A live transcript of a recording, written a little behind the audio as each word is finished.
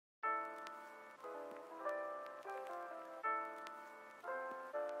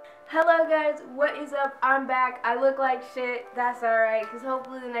Hello guys, what is up? I'm back. I look like shit. That's alright, because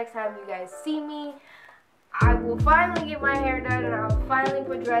hopefully the next time you guys see me, I will finally get my hair done and I'll finally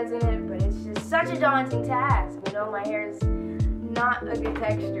put dreads in it, but it's just such a daunting task. You know, my hair is not a good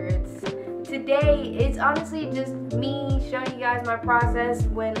texture. Today, it's honestly just me showing you guys my process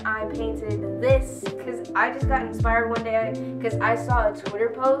when I painted this, because I just got inspired one day because I saw a Twitter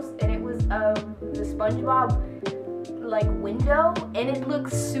post and it was of the SpongeBob window, and it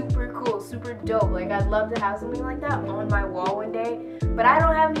looks super cool, super dope. Like, I'd love to have something like that on my wall one day, but I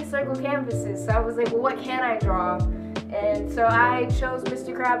don't have any circle canvases, so I was like, well, what can I draw? And so I chose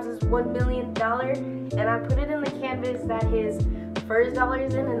Mr. Krabs' $1 million, and I put it in the canvas that his first dollar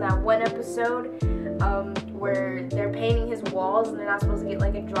is in that one episode where they're painting his walls and they're not supposed to get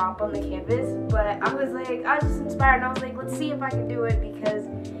like a drop on the canvas. But I was just inspired, and I was like, let's see if I can do it, because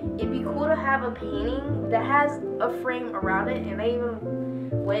it'd be cool to have a painting that has a frame around it. And I even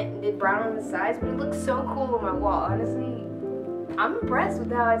went and did brown on the sides, but it looks so cool on my wall. Honestly, I'm impressed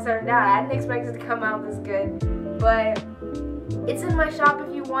with how it turned out. I didn't expect it to come out this good, but it's in my shop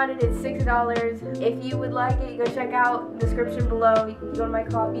if you want it. It's $6. If you would like it, go check out the description below. You can go to my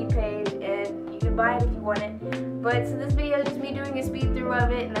Ko-fi page and you can buy it if you want it. But so this video is just me doing a speed through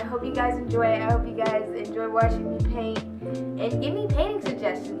of it, and I hope you guys enjoy it. I hope you guys enjoy watching me paint, and give me painting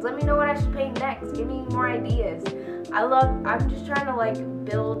suggestions. Let me know what I should paint next. Give me more ideas. I'm just trying to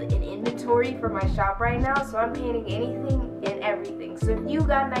build an inventory for my shop right now, so I'm painting anything and everything. So if you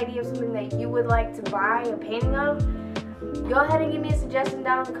got an idea of something that you would like to buy a painting of, go ahead and give me a suggestion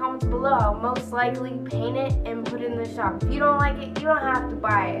down in the comments below. I'll most likely paint it and put it in the shop. If you don't like it, you don't have to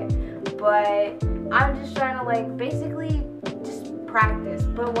buy it. But I'm just trying to basically just practice.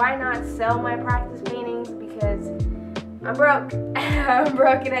 But why not sell my practice paintings? Because I'm broke. I'm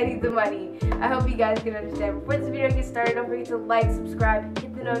broke and I need the money. I hope you guys can understand. Before this video gets started, don't forget to like, subscribe,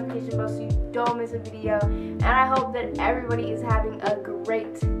 hit the notification bell so you don't miss a video. And I hope that everybody is having a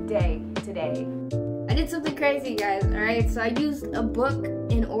great day today. I did something crazy, guys, alright? So I used a book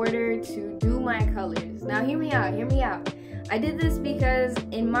in order to do my colors. Now hear me out, hear me out. I did this because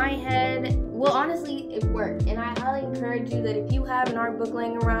in my head, well, honestly, it worked. And I highly encourage you that if you have an art book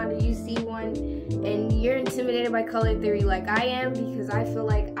laying around and you see one and you're intimidated by color theory like I am, because I feel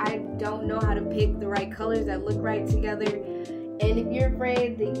like I don't know how to pick the right colors that look right together. And if you're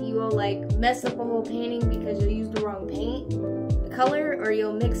afraid that you will mess up a whole painting because you'll use the wrong paint color or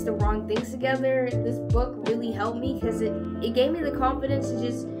you'll mix the wrong things together, this book really helped me, because it gave me the confidence to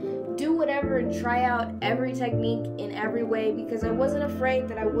just do whatever and try out every technique in every way, because I wasn't afraid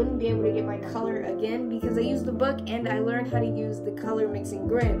that I wouldn't be able to get my color again, because I used the book and I learned how to use the color mixing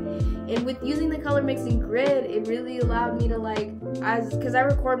grid. And with using the color mixing grid, it really allowed me to because I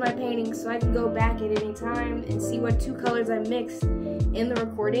record my paintings, so I can go back at any time and see what two colors I mixed in the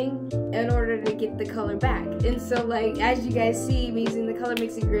recording in order to get the color back. And so as you guys see me using the color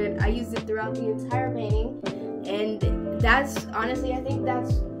mixing grid, I used it throughout the entire painting, and that's honestly, I think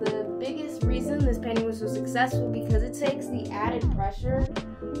that's the biggest reason this painting was so successful, because it takes the added pressure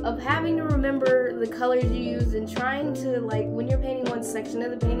of having to remember the colors you use and trying to when you're painting one section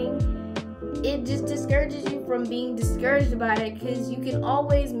of the painting, it just discourages you from being discouraged about it, because you can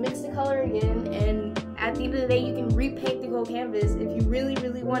always mix the color again, and at the end of the day you can repaint the whole canvas if you really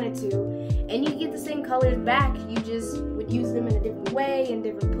wanted to, and you get the same colors back. You just would use them in a different way in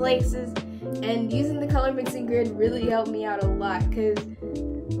different places. And using the color mixing grid really helped me out a lot, because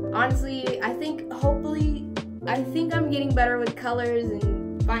honestly, I think I'm getting better with colors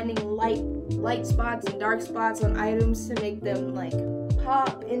and finding light spots and dark spots on items to make them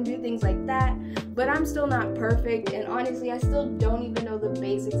pop and do things like that. But I'm still not perfect, and honestly, I still don't even know the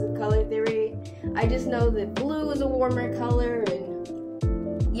basics of color theory. I just know that blue is a warmer color,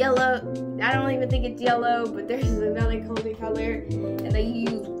 and yellow, I don't even think it's yellow, but there's another colder color, and then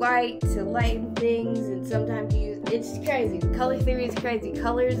you use white to lighten things, and sometimes you use, it's crazy. Color theory is crazy.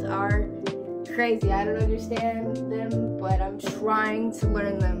 Colors are crazy. I don't understand them, but I'm trying to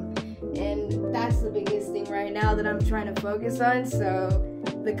learn them, and that's the biggest thing right now that I'm trying to focus on. So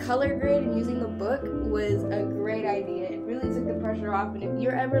the color grid and using the book was a great idea. It really took the pressure off, and if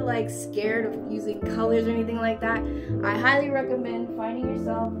you're ever scared of using colors or anything like that, I highly recommend finding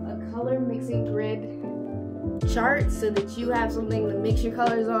yourself a color mixing grid chart so that you have something to mix your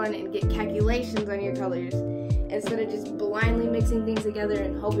colors on and get calculations on your colors, instead of just blindly mixing things together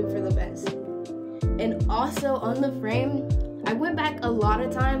and hoping for the best. And also on the frame, I went back a lot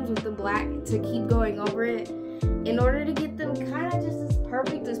of times with the black to keep going over it in order to get them kind of just as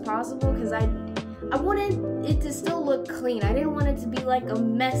perfect as possible, because I wanted it to still look clean. I didn't want it to be like a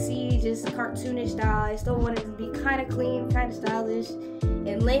messy, just cartoonish style. I still wanted it to be kind of clean, kind of stylish.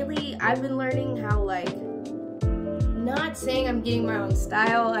 And lately, I've been learning how, like, not saying I'm getting my own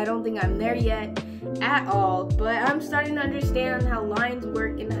style. I don't think I'm there yet at all. But I'm starting to understand how lines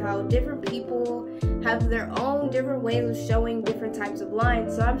work and how different people have their own different ways of showing different types of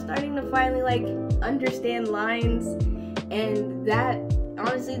lines. So I'm starting to finally, like, understand lines. And that,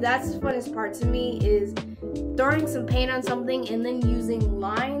 honestly, that's the funnest part to me, is throwing some paint on something and then using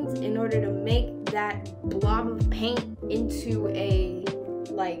lines in order to make that blob of paint into a,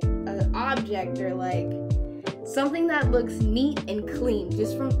 like, an object, or like something that looks neat and clean,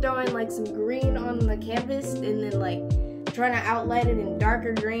 just from throwing like some green on the canvas and then like trying to outline it in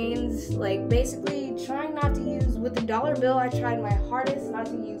darker greens. Like, basically trying not to use, with the dollar bill, I tried my hardest not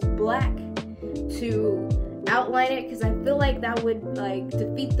to use black to outline it, because I feel like that would like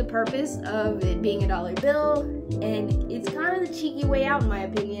defeat the purpose of it being a dollar bill, and it's kind of the cheeky way out in my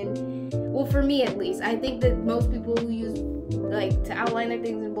opinion. Well, for me at least. I think that most people who use like to outline their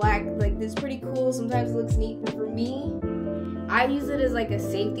things in black, like, this is pretty cool, sometimes it looks neat, but for me, I use it as like a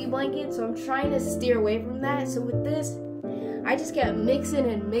safety blanket, so I'm trying to steer away from that. So with this, I just kept mixing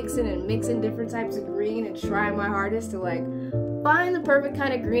and mixing and mixing different types of green and trying my hardest to like find the perfect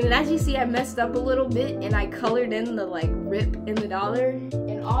kind of green. And as you see, I messed up a little bit and I colored in the like rip in the dollar.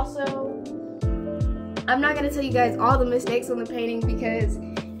 And also, I'm not gonna tell you guys all the mistakes on the painting, because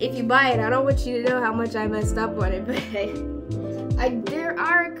if you buy it, I don't want you to know how much I messed up on it. But there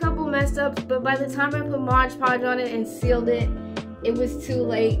are a couple messed ups, but by the time I put Mod Podge on it and sealed it, it was too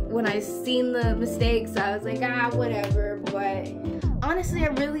late. When I seen the mistakes, I was like, whatever. But honestly, I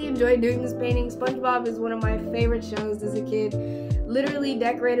really enjoyed doing this painting. SpongeBob is one of my favorite shows as a kid. Literally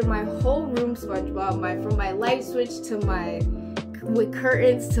decorated my whole room SpongeBob. From my light switch to my with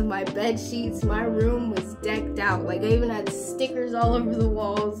curtains to my bed sheets, my room was decked out. Like, I even had stickers all over the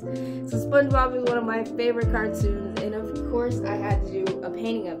walls. So SpongeBob is one of my favorite cartoons, and of course I had to do a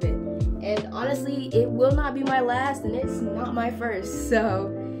painting of it. And honestly, it will not be my last, and it's not my first. So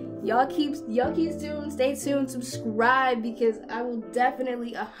y'all keep tuned, stay tuned, subscribe, because I will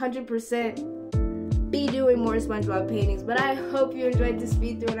definitely 100% be doing more SpongeBob paintings. But I hope you enjoyed this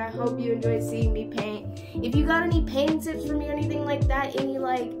speed through, and I hope you enjoyed seeing me paint. If you got any painting tips for me or anything like that, any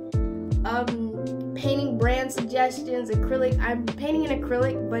like painting brand suggestions, acrylic, I'm painting in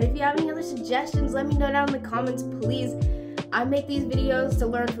acrylic, but if you have any other suggestions, let me know down in the comments, please. I make these videos to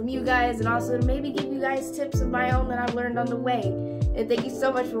learn from you guys, and also to maybe give you guys tips of my own that I've learned on the way. And thank you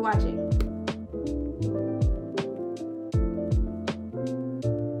so much for watching.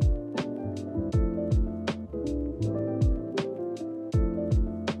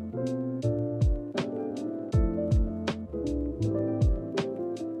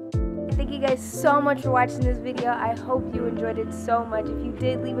 Thank you guys so much for watching this video. I hope you enjoyed it so much. If you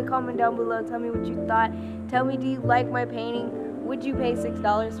did, leave a comment down below. Tell me what you thought. Tell me, do you like my painting? Would you pay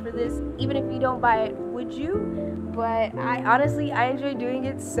 $6 for this? Even if you don't buy it, would you? But I honestly enjoyed doing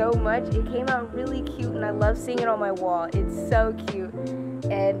it so much. It came out really cute, and I love seeing it on my wall. It's so cute.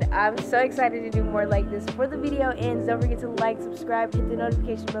 And I'm so excited to do more like this. Before the video ends, don't forget to like, subscribe, hit the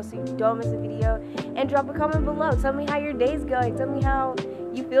notification bell so you don't miss a video, and drop a comment below. Tell me how your day's going. Tell me how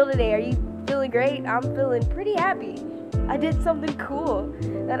you feel today. Are you feeling great? I'm feeling pretty happy. I did something cool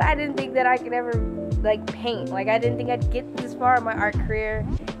that I didn't think that I could ever like paint. Like, I didn't think I'd get this far in my art career,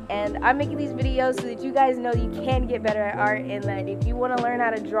 and I'm making these videos so that you guys know you can get better at art, and that if you want to learn how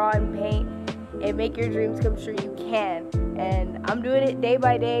to draw and paint and make your dreams come true, you can. And I'm doing it day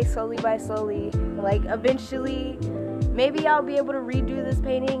by day, slowly by slowly. Like, eventually maybe I'll be able to redo this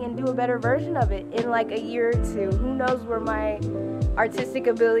painting and do a better version of it in like a year or two. Who knows where my artistic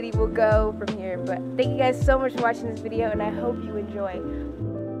ability will go from here. But thank you guys so much for watching this video, and I hope you enjoy.